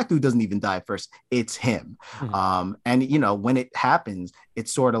die. The black dude doesn't even die first, it's him. And when it happens,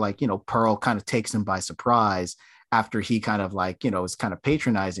 it's sort of like Pearl kind of takes him by surprise, after he kind of like, is kind of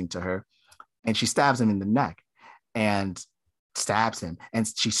patronizing to her, and she stabs him in the neck and stabs him, and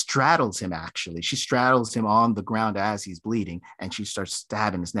she straddles him. Actually, she straddles him on the ground as he's bleeding, and she starts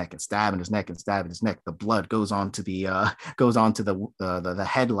stabbing his neck and stabbing his neck and stabbing his neck. The blood goes onto the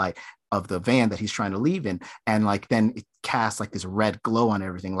headlight of the van that he's trying to leave in, and like then it casts like this red glow on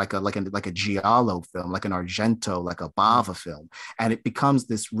everything, like a giallo film, like an Argento, like a Bava film, and it becomes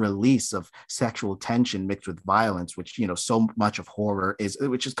this release of sexual tension mixed with violence, which so much of horror is,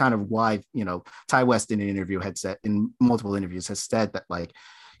 which is kind of why Ty West in multiple interviews has said that like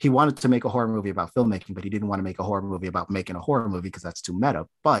he wanted to make a horror movie about filmmaking, but he didn't want to make a horror movie about making a horror movie because that's too meta.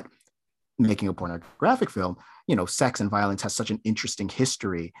 But making a pornographic film, sex and violence has such an interesting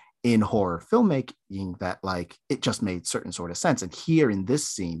history in horror filmmaking that like it just made certain sort of sense. And here in this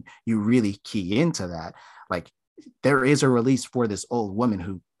scene, you really key into that. Like there is a release for this old woman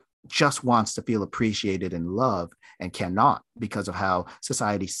who just wants to feel appreciated and loved and cannot because of how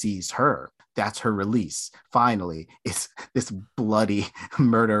society sees her. That's her release. Finally, it's this bloody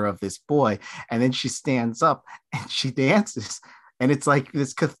murder of this boy. And then she stands up and she dances. And it's like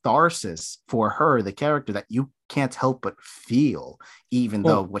this catharsis for her, the character, that you can't help but feel, even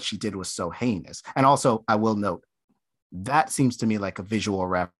though what she did was so heinous. And also, I will note, that seems to me like a visual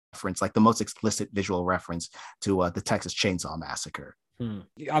reference, like the most explicit visual reference to the Texas Chainsaw Massacre.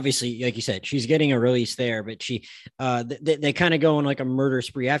 Obviously, like you said, she's getting a release there, but she they kind of go on like a murder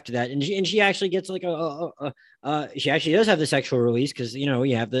spree after that, and she actually gets like she actually does have the sexual release, because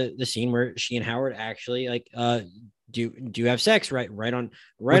you have the scene where she and Howard actually like do have sex right on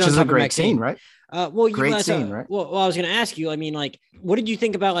which on is top a great of scene, right? Great scene, right? Well, I was going to ask you, I mean, like, what did you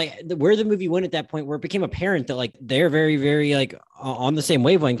think about like where the movie went at that point, where it became apparent that like they're very, very like on the same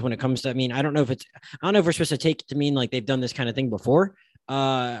wavelength when it comes to, I mean, I don't know if we're supposed to take it to mean like they've done this kind of thing before.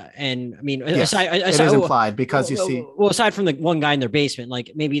 And I mean, yes, it is implied because aside from the one guy in their basement,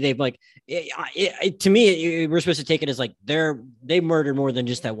 like maybe they've like, to me, we're supposed to take it as like they murdered more than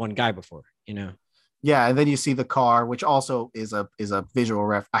just that one guy before, Yeah, and then you see the car, which also is a visual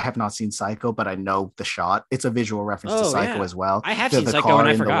ref. I have not seen Psycho, but I know the shot. It's a visual reference to Psycho as well. I have seen the Psycho car and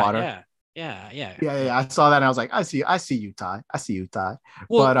I in forgot. The water. Yeah. I saw that and I was like, I see you, Ty.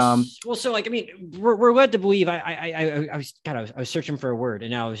 Well, but so like, I mean, we're led to believe. I was searching for a word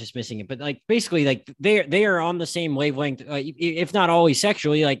and now I was just missing it. But like, basically, like they are on the same wavelength, if not always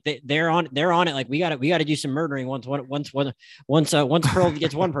sexually. Like they're on it. Like we got to do some murdering once Pearl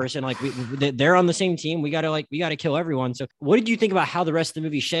gets one person. Like they're on the same team. We got to kill everyone. So what did you think about how the rest of the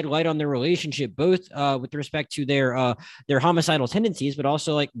movie shed light on their relationship, both with respect to their homicidal tendencies, but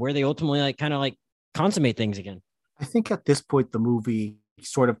also like where they ultimately like kind of like consummate things again? I think at this point the movie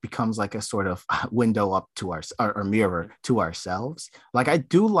sort of becomes like a sort of window up to our mirror to ourselves. Like I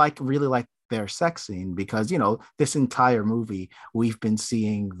do really like their sex scene, because this entire movie we've been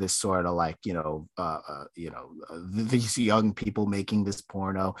seeing this sort of like these young people making this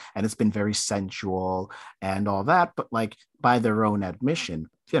porno, and it's been very sensual and all that, but like by their own admission,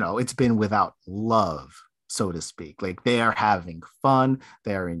 it's been without love, so to speak. Like they are having fun,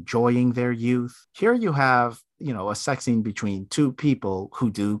 they're enjoying their youth. Here you have, a sex scene between two people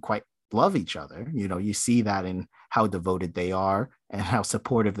who do quite love each other. You see that in how devoted they are and how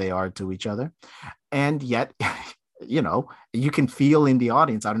supportive they are to each other. And yet, you can feel in the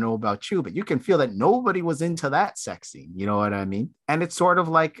audience, I don't know about you, but you can feel that nobody was into that sex scene. You know what I mean? And it's sort of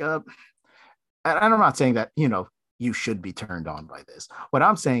like, and I'm not saying that, you should be turned on by this. What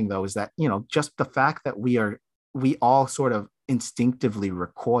I'm saying though is that, just the fact that we all sort of instinctively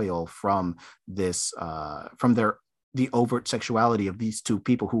recoil from this, from the overt sexuality of these two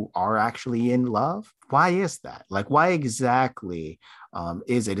people who are actually in love. Why is that? Like, why exactly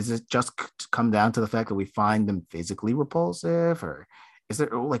is it? Is it just come down to the fact that we find them physically repulsive, or is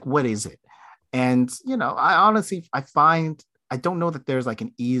it like, what is it? And, I honestly, I don't know that there's like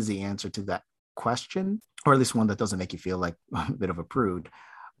an easy answer to that question, or at least one that doesn't make you feel like a bit of a prude.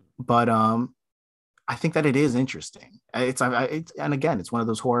 But I think that it is interesting. And again, it's one of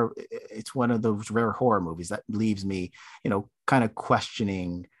those rare horror movies that leaves me, kind of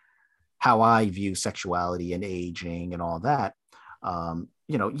questioning how I view sexuality and aging and all that.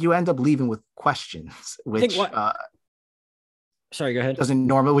 You end up leaving with questions, which sorry, go ahead.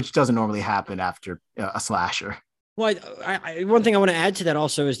 Which doesn't normally happen after a slasher. Well, one thing I want to add to that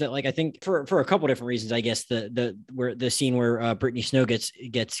also is that, like, I think for a couple different reasons, I guess the scene where Brittany Snow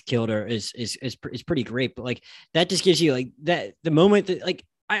gets killed is pretty great, but like that just gives you like that the moment that like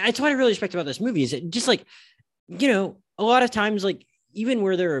that's what I really respect about this movie is it just like a lot of times like even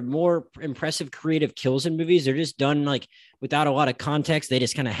where there are more impressive creative kills in movies, they're just done like without a lot of context. They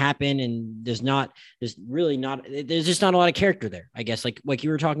just kind of happen, and there's just not a lot of character there, I guess, like you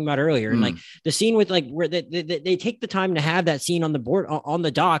were talking about earlier. And like the scene with like where they take the time to have that scene on the board on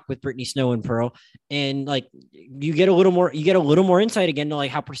the dock with Brittany Snow and Pearl, and like you get a little more insight again to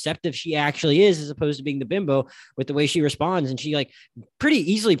like how perceptive she actually is, as opposed to being the bimbo, with the way she responds. And she like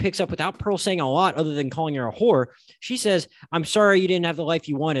pretty easily picks up, without Pearl saying a lot other than calling her a whore. She says, "I'm sorry you didn't have the life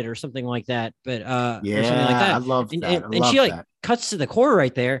you wanted," or something like that. But or something like that. I love that. And she like cuts to the core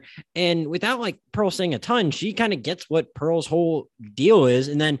right there. And without like Pearl saying a ton, she kind of gets what Pearl's whole deal is.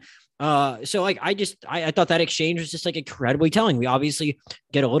 And then so like I thought that exchange was just like incredibly telling. We obviously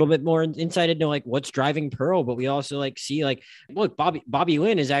get a little bit more insight into like what's driving Pearl, but we also like see like, look, Bobby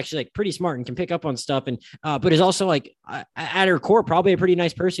Lynn is actually like pretty smart and can pick up on stuff, and but is also like at her core probably a pretty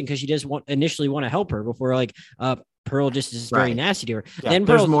nice person, because she does initially want to help her before like Pearl just is very nasty to her. Yeah, then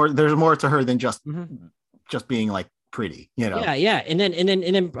there's more to her than just being like pretty, you know. Yeah. And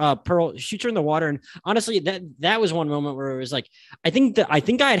then Pearl shoots her in the water. And honestly, that was one moment where it was like, I think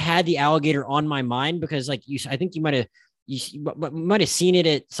I had the alligator on my mind, because like I think you might have seen it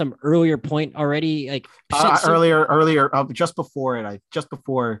at some earlier point already, like earlier just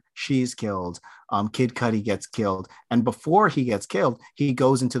before she's killed, Kid Cudi gets killed, and before he gets killed, he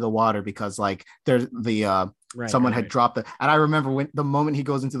goes into the water because like there's the someone had dropped it. And I remember when the moment he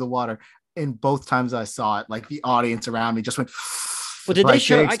goes into the water, in both times I saw it, like the audience around me just went. Well, did they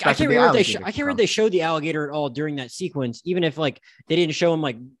show? I can't remember if they showed the alligator at all during that sequence, even if like they didn't show him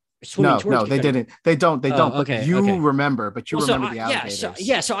like swimming towards. No, they didn't. They don't. Okay, you remember the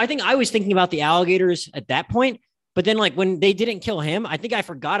alligators. So I think I was thinking about the alligators at that point, but then like when they didn't kill him, I think I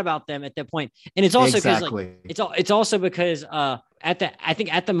forgot about them at that point. And it's also because like it's also because at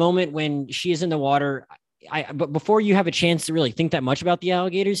the moment when she is in the water. But before you have a chance to really think that much about the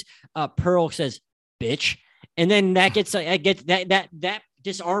alligators, Pearl says, "Bitch," and then that that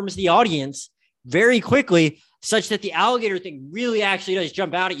disarms the audience very quickly, such that the alligator thing really actually does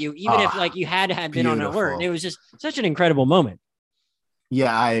jump out at you, even if like you had been on alert. And it was just such an incredible moment.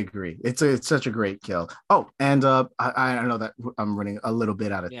 Yeah, I agree. It's such a great kill. Oh, and I know that I'm running a little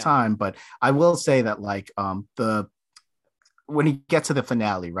bit out of time, but I will say that like when he gets to the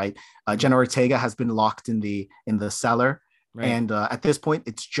finale, right? Jenna Ortega has been locked in the cellar, right. And at this point,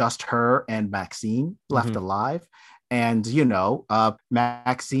 it's just her and Maxine left alive. And you know,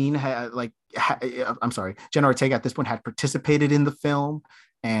 Maxine Jenna Ortega at this point had participated in the film,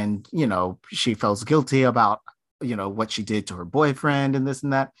 and you know, she feels guilty about what she did to her boyfriend and this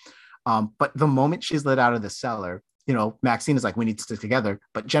and that. But the moment she's let out of the cellar, you know, Maxine is like, we need to stick together.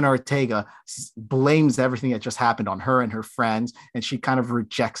 But Jenna Ortega blames everything that just happened on her and her friends. And she kind of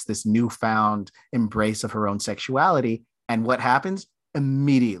rejects this newfound embrace of her own sexuality. And what happens?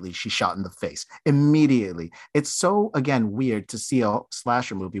 Immediately, she's shot in the face. Immediately. It's so, again, weird to see a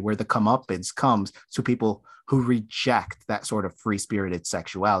slasher movie where the comeuppance comes to people who reject that sort of free-spirited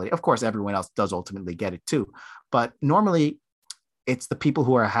sexuality. Of course, everyone else does ultimately get it too. But normally, it's the people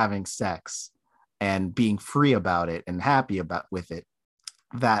who are having sex and being free about it and happy with it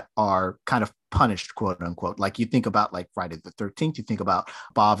that are kind of punished, quote unquote. Like you think about like Friday the 13th, you think about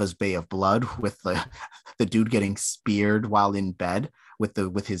Bava's Bay of Blood with the dude getting speared while in bed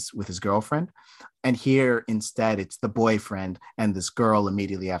with his girlfriend. And here instead it's the boyfriend and this girl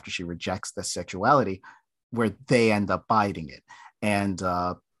immediately after she rejects the sexuality, where they end up biting it. And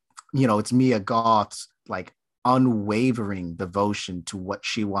it's Mia Goth's like unwavering devotion to what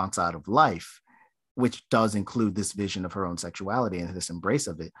she wants out of life, which does include this vision of her own sexuality and this embrace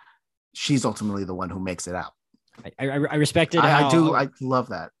of it. She's ultimately the one who makes it out. I respected. I love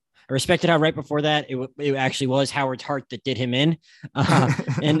that. I respected how right before that it actually was Howard Hart that did him in,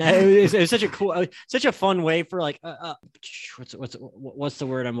 and it was such a cool, such a fun way for like what's the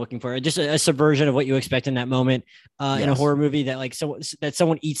word I'm looking for? Just a subversion of what you expect in that moment in a horror movie, that like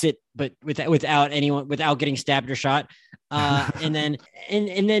someone eats it, but without getting stabbed or shot, and then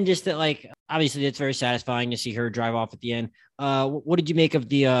just that, like, obviously it's very satisfying to see her drive off at the end. What did you make of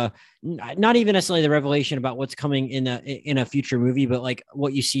the not even necessarily the revelation about what's coming in a future movie, but like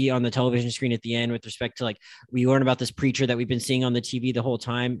what you see on the television screen at the end with respect to like, we learn about this preacher that we've been seeing on the TV the whole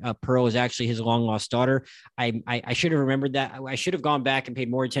time. Pearl is actually his long lost daughter. I should have remembered that. I should have gone back and paid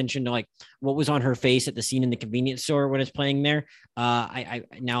more attention to like what was on her face at the scene in the convenience store when it's playing there. I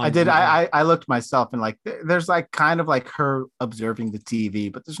looked myself, and like there's like kind of like her observing the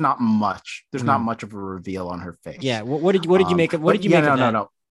TV, but there's not much. There's not much of a reveal on her face. Yeah. What did you make of? What did you make of that? No.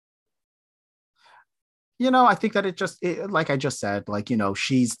 I think that like I just said, like,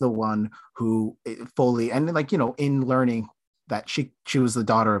 she's the one who fully, and like, in learning that she was the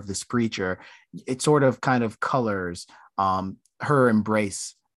daughter of this preacher, it sort of kind of colors her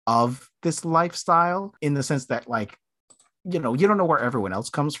embrace of this lifestyle, in the sense that, like, you know, you don't know where everyone else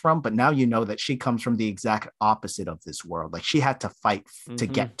comes from, but now you know that she comes from the exact opposite of this world. Like, she had to fight to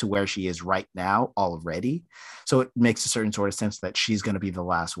get to where she is right now already. So it makes a certain sort of sense that she's going to be the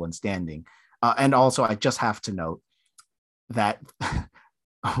last one standing. And also, I just have to note that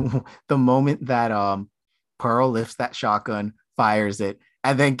the moment that Pearl lifts that shotgun, fires it,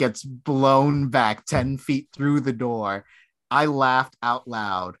 and then gets blown back 10 feet through the door, I laughed out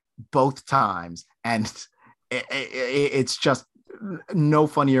loud both times. And it's just no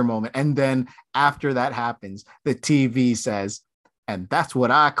funnier moment. And then after that happens, the TV says, and that's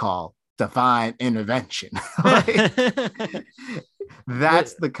what I call divine intervention. Like,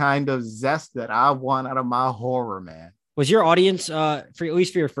 that's the kind of zest that I want out of my horror, man. Was your audience, for at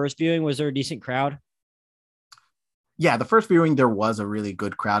least for your first viewing, was there a decent crowd? Yeah, the first viewing, there was a really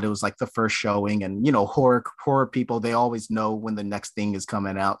good crowd. It was like the first showing, and you know, horror people, they always know when the next thing is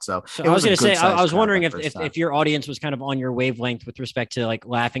coming out. So I was going to say, I was wondering if your audience was kind of on your wavelength with respect to like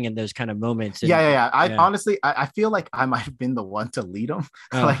laughing in those kind of moments. And, I honestly, I feel like I might have been the one to lead them,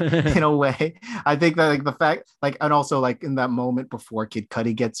 like, in a way. I think that, like, the fact, like, and also, like, in that moment before Kid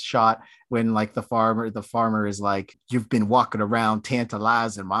Cudi gets shot, when, like, the farmer is like, "You've been walking around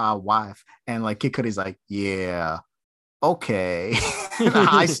tantalizing my wife," and like Kid Cudi's like, "Yeah, okay."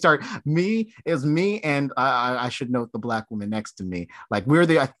 me and I should note the black woman next to me, like,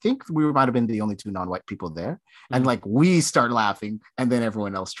 I think we might have been the only two non-white people there, and like we start laughing, and then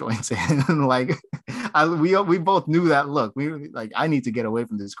everyone else joins in. And like, we both knew that look. We were like, I need to get away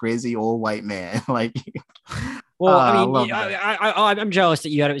from this crazy old white man. Like, well, I mean, I'm jealous that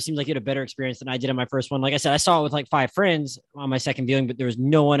you had it. It seems like you had a better experience than I did on my first one. Like I said, I saw it with like 5 friends on my second viewing, but there was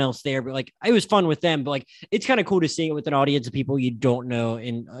no one else there. But like, it was fun with them. But like, it's kind of cool to see it with an audience of people you don't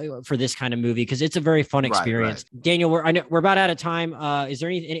know for this kind of movie, because it's a very fun experience. Right. Daniel, we're about out of time. Is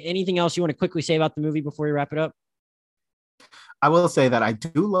there anything else you want to quickly say about the movie before we wrap it up? I will say that I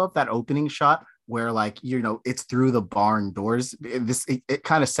do love that opening shot where, like, you know, it's through the barn doors. It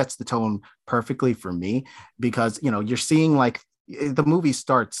kind of sets the tone perfectly for me, because, you know, you're seeing, like, the movie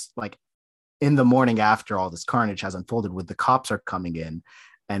starts like in the morning after all this carnage has unfolded, with the cops are coming in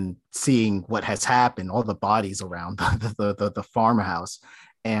and seeing what has happened, all the bodies around the farmhouse.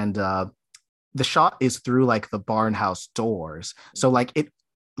 And the shot is through like the barn house doors. So like, it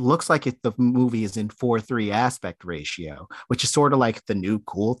looks like the movie is in 4:3 aspect ratio, which is sort of like the new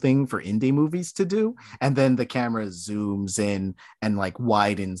cool thing for indie movies to do. And then the camera zooms in and like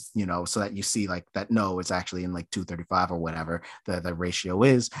widens, you know, so that you see like that, no, it's actually in like 235 or whatever the ratio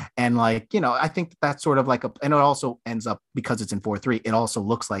is. And like, you know, I think that's sort of like and it also ends up, because it's in 4:3, it also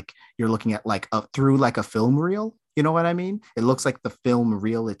looks like you're looking at like through like a film reel. You know what I mean? It looks like the film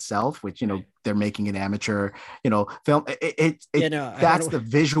reel itself, which, you know, they're making an amateur, you know, film. That's the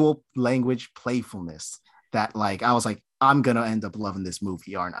visual language playfulness that, like, I was like, I'm going to end up loving this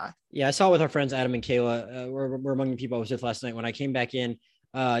movie, aren't I? Yeah, I saw it with our friends, Adam and Kayla. We're among the people I was with last night. When I came back in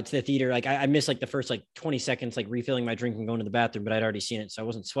to the theater, like I missed like the first like 20 seconds, like refilling my drink and going to the bathroom, but I'd already seen it, so I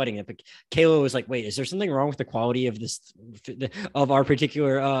wasn't sweating it. But Kayla was like, wait, is there something wrong with the quality of this, of our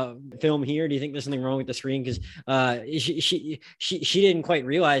particular film here? Do you think there's something wrong with the screen? Because she didn't quite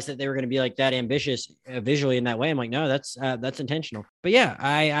realize that they were going to be like that ambitious visually in that way. I'm like, no, that's intentional. But yeah,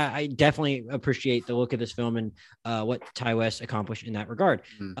 I definitely appreciate the look of this film and what Ti West accomplished in that regard.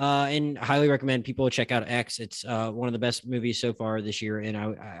 And highly recommend people check out X. It's one of the best movies so far this year, and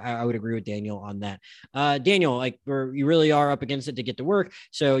I would agree with Daniel on that. Daniel, like, you really are up against it to get to work,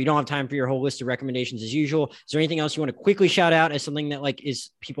 so you don't have time for your whole list of recommendations as usual. Is there anything else you want to quickly shout out as something that like is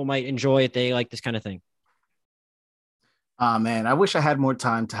people might enjoy if they like this kind of thing? Man, I wish I had more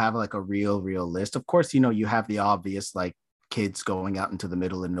time to have like a real list. Of course, you know, you have the obvious, like, kids going out into the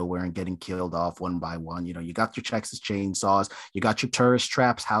middle of nowhere and getting killed off one by one. You know, you got your Texas Chainsaws, you got your Tourist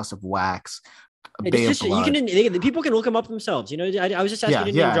Traps, House of Wax, Bay of Blood. People can look them up themselves. You know, I was just asking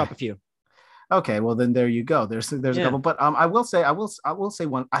you to name drop a few. Okay, well then there you go. There's a couple, but I will say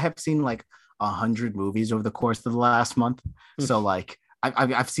one. I have seen like 100 movies over the course of the last month, so like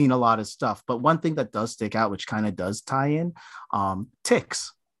I've seen a lot of stuff. But one thing that does stick out, which kind of does tie in,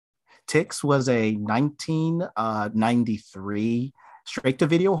 Ticks. Ticks was a 1993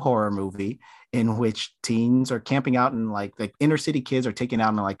 straight-to-video horror movie in which teens are camping out, and like inner city kids are taken out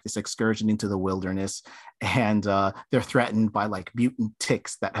on like this excursion into the wilderness, and they're threatened by like mutant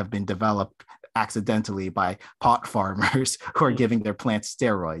ticks that have been developed accidentally by pot farmers who are giving their plants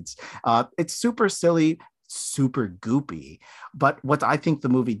steroids. It's super silly, super goopy, but what I think the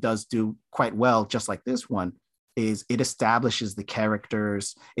movie does do quite well, just like this one, is it establishes the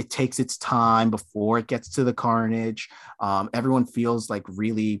characters. It takes its time before it gets to the carnage. Everyone feels like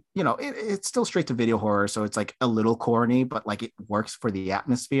really, it's still straight to video horror, so it's like a little corny, but like it works for the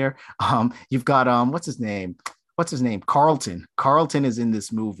atmosphere. You've got what's his name? Carlton. Carlton is in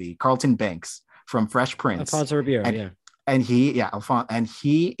this movie. Carlton Banks from Fresh Prince. Alfonso Ribeiro, and, yeah. And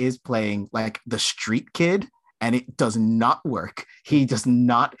he is playing like the street kid, and it does not work. He does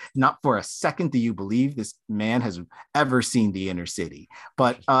not for a second do you believe this man has ever seen the inner city.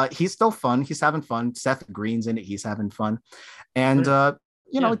 But he's still fun. He's having fun. Seth Green's in it. He's having fun. And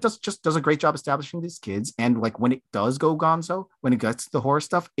it does a great job establishing these kids. And like when it does go gonzo, when it gets to the horror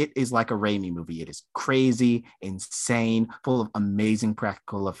stuff, it is like a Raimi movie. It is crazy, insane, full of amazing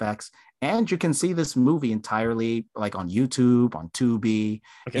practical effects. And you can see this movie entirely like on YouTube, on Tubi.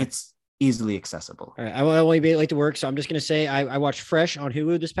 Okay. It's easily accessible. All right. I will only be late to work, so I'm just going to say I watched Fresh on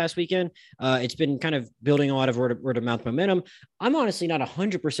Hulu this past weekend. It's been kind of building a lot of word of mouth momentum. I'm honestly not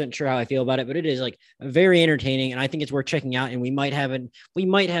 100% sure how I feel about it, but it is like very entertaining, and I think it's worth checking out. And we might have an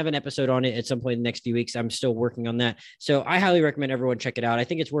episode on it at some point in the next few weeks. I'm still working on that, so I highly recommend everyone check it out. I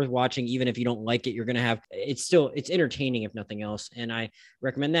think it's worth watching, even if you don't like it. You're going to have it's entertaining if nothing else, and I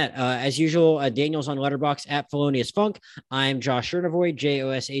recommend that. As usual, Daniel's on Letterboxd at Felonious Funk. I'm Josh Chernovoy,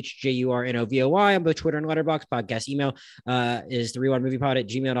 JOSHJURNOVOY. I'm both Twitter and Letterboxd. Podcast email is the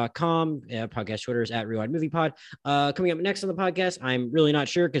rewindmoviepod@gmail.com. Podcast Twitter is at rewindmoviepod. Coming up next on the podcast, I'm really not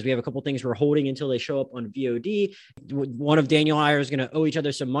sure because we have a couple things we're holding until they show up on VOD. One of Daniel and I is going to owe each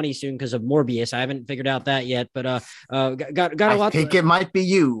other some money soon because of Morbius. I haven't figured out that yet, but got a lot. I think it might be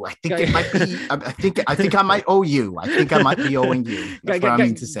you. I think it might be. I think I might owe you. I think I might be owing you. That's what I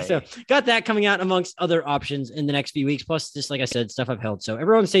mean to say. So got that coming out amongst other options in the next few weeks. Plus, just like I said, stuff I've held. So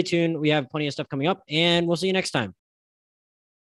everyone, stay tuned. We have plenty of stuff coming up, and we'll see you next time.